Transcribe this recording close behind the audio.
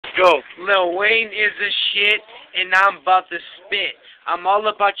Go. Lil Wayne is a shit, and I'm about to spit. I'm all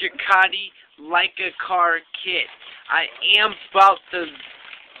about your cotty like a car kit. I am about the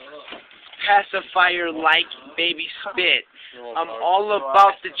pacifier like baby spit. I'm all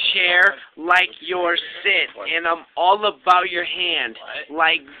about the chair like your sit, and I'm all about your hand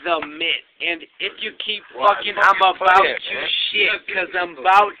like the mitt. And if you keep fucking, I'm about to shit, cause I'm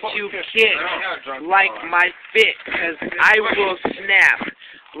about to kick like my fit, cause I will snap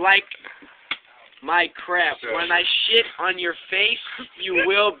like my crap. When I shit on your face, you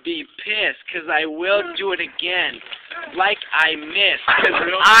will be pissed, cause I will do it again. Like I missed, cause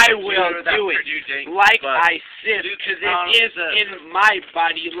I will do it. Like I sit, cause it is in my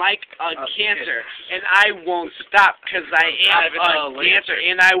body like a cancer. And I won't stop, cause I am a cancer.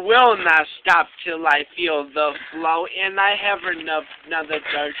 And I will not stop till I feel the flow. And I have another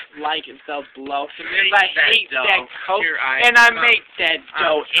dark like the blow. Cause I hate that coke, and I make that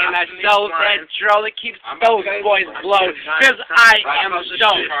dough. And I sell that drill that keeps those boys blow. Cause I am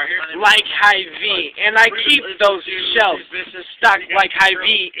so like Hy-Vee. And I keep those shelves stocked like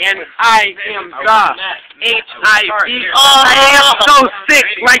Hy-Vee. And I am the HIV. I am so sick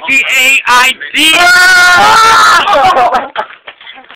like the AID.